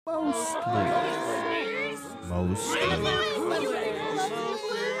Mostly.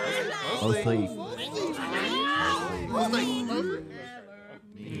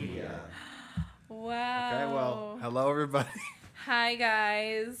 Media. Wow. Okay, well, hello everybody. Hi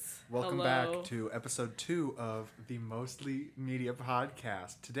guys. Welcome Hello. back to episode 2 of the Mostly Media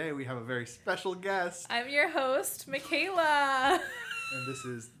podcast. Today we have a very special guest, I'm your host, Mikayla. and this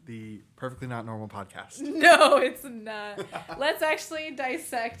is the Perfectly Not Normal podcast. No, it's not. Let's actually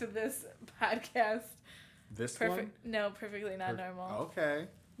dissect this podcast. This Perfect. No, perfectly not normal. one? Okay.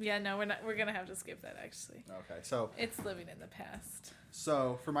 Yeah, no, we're not. We're gonna have to skip that actually. Okay, so It's living in the past.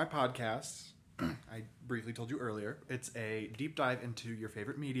 for my podcast, I briefly told you earlier, it's a deep dive into your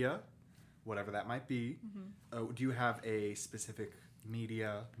favorite media, whatever that might be. Mm-hmm. Do you have a specific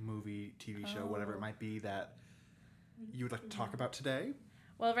media, movie, TV show, whatever it might be that you would like to talk about today?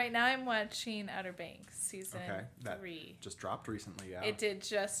 Well, right now I'm watching Outer Banks season That 3. just dropped recently, yeah. It did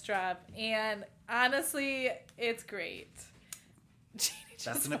just drop, and honestly, it's great. Jani That's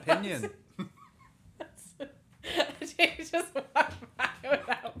just an opinion. Jani just walked by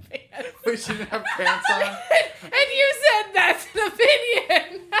without pants. Wait, she didn't have pants on? And you said that's an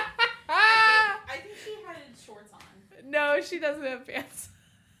opinion. I think she had shorts on. No, she doesn't have pants.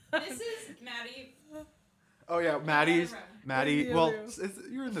 This is Maddie. Oh, yeah, Maddie. In the Well, other room.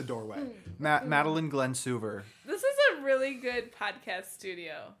 you're in the doorway. Madeline Glenn Suver. This is a really good podcast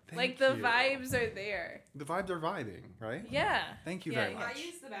studio. Thank the you. vibes are there. The vibes are vibing, right? Yeah. Thank you Yeah, very yeah. much. I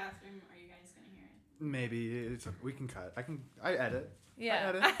use the bathroom. Are you guys gonna hear it? Maybe we can cut. I edit. Yeah. I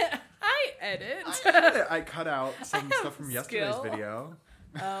edit. I edit. I cut out some have stuff from yesterday's skill. video.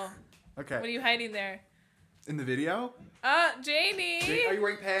 Oh. Okay. What are you hiding there? In the video? Janie. Are you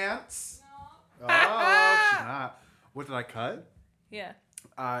wearing pants? No. Oh, she's not. What did I cut? Yeah.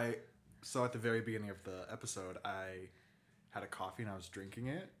 So at the very beginning of the episode, I had a coffee and I was drinking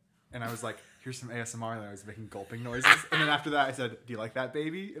it. And I was like, here's some ASMR. And I was making gulping noises. And then after that, I said, do you like that,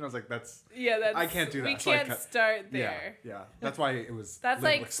 baby? And I was like, that's... Yeah, that's... I can't do that. We So I can't cut- start there. Yeah. That's why it was That's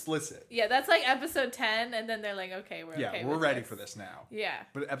little like- explicit. Yeah, that's like episode 10, and then they're like, okay, we're okay we're with ready this. for this now. Yeah.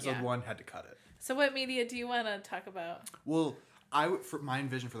 But episode Yeah. 1 had to cut it. So what media do you want to talk about? Well, for my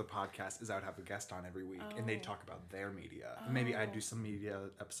vision for the podcast is I would have a guest on every week, and they'd Oh. talk about their media. And maybe I'd do some media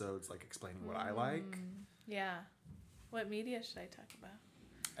episodes, like explaining what I like. Yeah. What media should I talk about?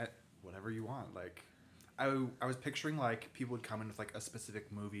 Whatever you want. Like, I was picturing like people would come in with like a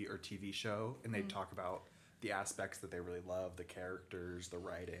specific movie or TV show, and they'd talk about the aspects that they really love, the characters, the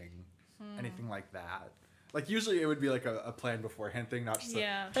writing, anything like that. Like usually it would be like a plan beforehand thing, not just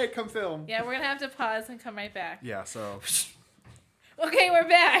Yeah. hey, come film. Yeah, we're going to have to pause and come right back. Yeah, so Okay, we're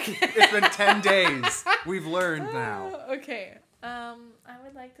back. it's been 10 days. We've learned now. Okay. I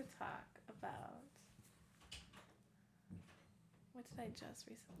would like to talk about... What did I just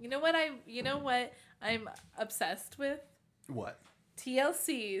recently... You know what I'm obsessed with? What?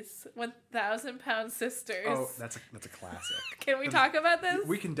 TLC's 1,000 Pound Sisters. Oh, that's a classic. Can we talk about this?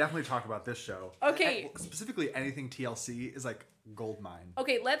 We can definitely talk about this show. Okay. Specifically, anything TLC is like gold mine.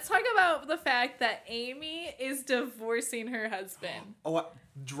 Okay, let's talk about the fact that Amy is divorcing her husband. Oh,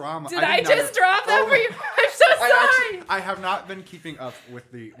 drama. Did I did not just drop that Oh for you? I'm so sorry. I have not been keeping up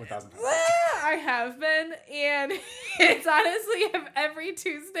with the 1,000 pounds. I have been, and it's honestly every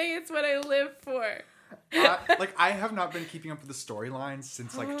Tuesday. It's what I live for. I have not been keeping up with the storylines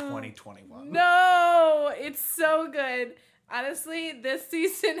since like 2021. No, it's so good. Honestly, this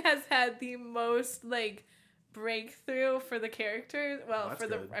season has had the most like breakthrough for the characters. Well, that's for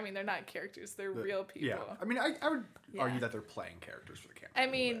good. they're not characters; they're real people. Yeah, I mean, I would Yeah. argue that they're playing characters for the camera. I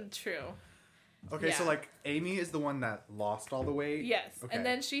mean, true. Okay, so yeah. like Amy is the one that lost all the weight. Yes, Okay. and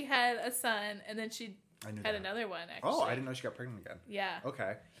then she had a son, and then she I knew had that. another one. Actually, Oh, I didn't know she got pregnant again. Yeah.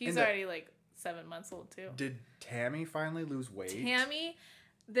 Okay. He's And the- already like 7 months old too. Did Tammy finally lose weight? Tammy,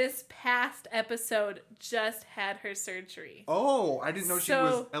 this past episode, just had her surgery. Oh, I didn't know she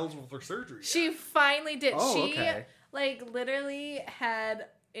was So- eligible for surgery. yet. She finally did. Oh, She okay. like literally had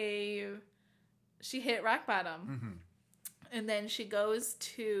she hit rock bottom. And then she goes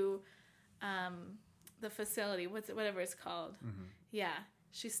to the facility, whatever it's called. Yeah.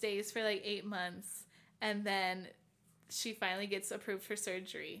 She stays for like 8 months, and then she finally gets approved for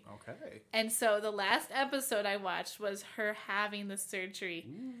surgery. Okay. And so the last episode I watched was her having the surgery.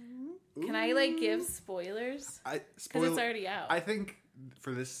 Can I like give spoilers? Because it's already out. I think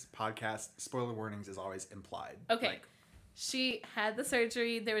for this podcast, spoiler warnings is always implied. Okay. Like, she had the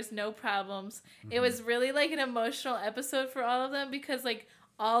surgery. There was no problems. It was really like an emotional episode for all of them because like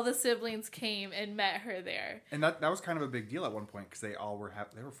all the siblings came and met her there. And that was kind of a big deal at one point because they all were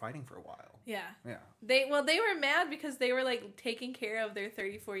they were fighting for a while. Yeah. Yeah. They were mad because they were like taking care of their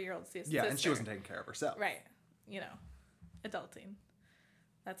 34-year-old sister. Yeah, and she wasn't taking care of herself. Right. You know, adulting.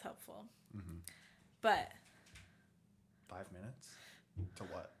 That's helpful. Mm-hmm. But 5 minutes to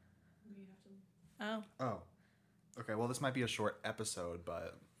what? We have to. Oh. Okay. Well, this might be a short episode,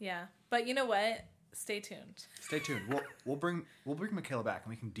 but Yeah. But you know what? Stay tuned. stay tuned. We'll bring Mikayla back and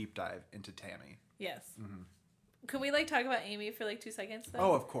we can deep dive into Tammy. Yes. Mm-hmm. Can we like talk about Amy for like 2 seconds though?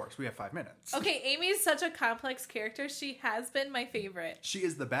 Oh, of course. We have 5 minutes. Okay, Amy is such a complex character. She has been my favorite. She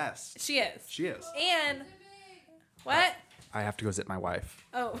is the best. She is. She is. And what? I have to go zip my wife.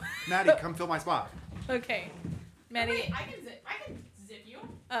 Oh. Maddie, come fill my spot. Okay. Maddie. Wait, I can zip you.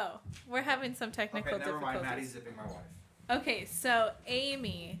 Oh, we're having some technical Okay, never mind. difficulties. Maddie's zipping my wife. Okay, so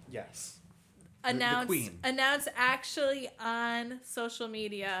Amy Yes. announced queen. actually on social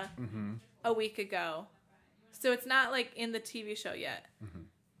media Mm-hmm. a week ago. So it's not like in the TV show yet. Mm-hmm.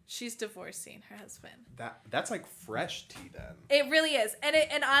 She's divorcing her husband. That's like fresh tea then. It really is.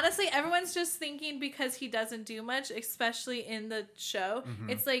 And honestly, everyone's just thinking because he doesn't do much, especially in the show. Mm-hmm.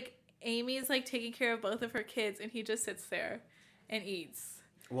 It's like Amy's like taking care of both of her kids and he just sits there and eats.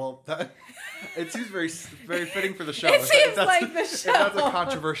 Well, it seems very fitting for the show. It If seems that's- like the If show. that's a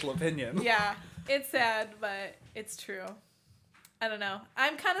controversial opinion. Yeah, it's sad, but it's true. I don't know.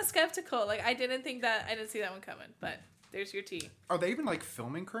 I'm kind of skeptical. Like, I didn't see that one coming, but there's your tea. Are they even like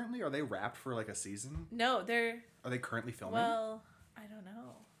filming currently? Are they wrapped for like a season? No, they're, Are they currently filming? well, I don't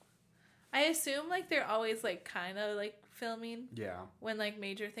know. I assume, like, they're always, like, kind of, like, filming Yeah. when, like,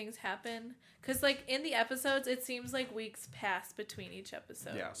 major things happen. Because, like, in the episodes, it seems like weeks pass between each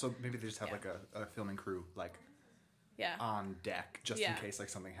episode. Yeah. So maybe they just have Yeah. like a filming crew like Yeah. on deck just Yeah. in case like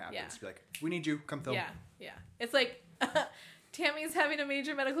something happens. Yeah. Be like, we need you. Come film. Yeah, yeah. It's like, Tammy's having a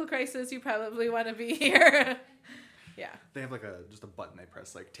major medical crisis. You probably want to be here. Yeah. They have like just a button they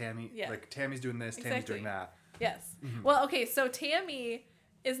press. Like Tammy. Yeah. Like Tammy's doing this. Tammy's Exactly. doing that. Yes. Mhm. Well, okay, so Tammy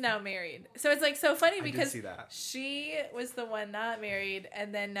is now married. So it's like so funny I did because see that. she was the one not married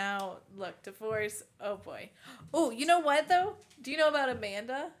and then now look, divorce. Oh boy. Oh, you know what though? Do you know about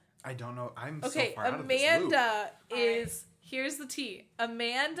Amanda? I don't know. I'm Okay, so far out of this loop. Amanda is here's the tea.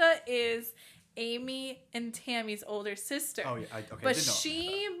 Amanda is Amy and Tammy's older sister. Oh yeah. Okay. but I did know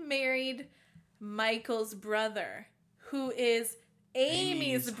she married Michael's brother, who is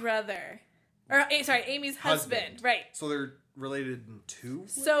Amy's Amy's- brother. Or sorry, Amy's husband. Right. So they're related in two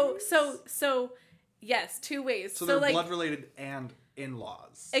So ways? yes, 2 ways. So they're like blood related and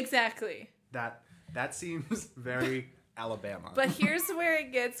in-laws. exactly. That seems very Alabama. But here's where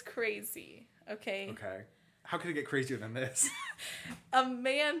it gets crazy. Okay. Okay. How could it get crazier than this?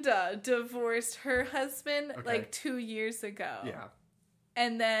 Amanda divorced her husband Okay. like 2 years ago. Yeah.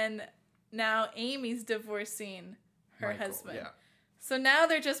 And then now Amy's divorcing her Michael, husband. Yeah. So now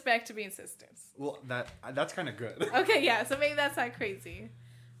they're just back to being sisters. Well, that's kind of good. Okay, yeah. So maybe that's not crazy,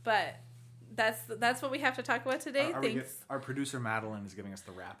 but that's what we have to talk about today. Thanks. Our producer Madeline is giving us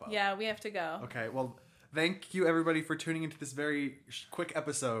the wrap up. Yeah, we have to go. Okay. Well, thank you everybody for tuning into this very quick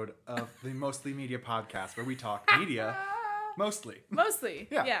episode of the Mostly Media podcast, where we talk media mostly. Mostly.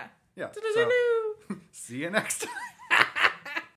 Yeah. Yeah. Yeah. Do-do-do-do. So, see you next time.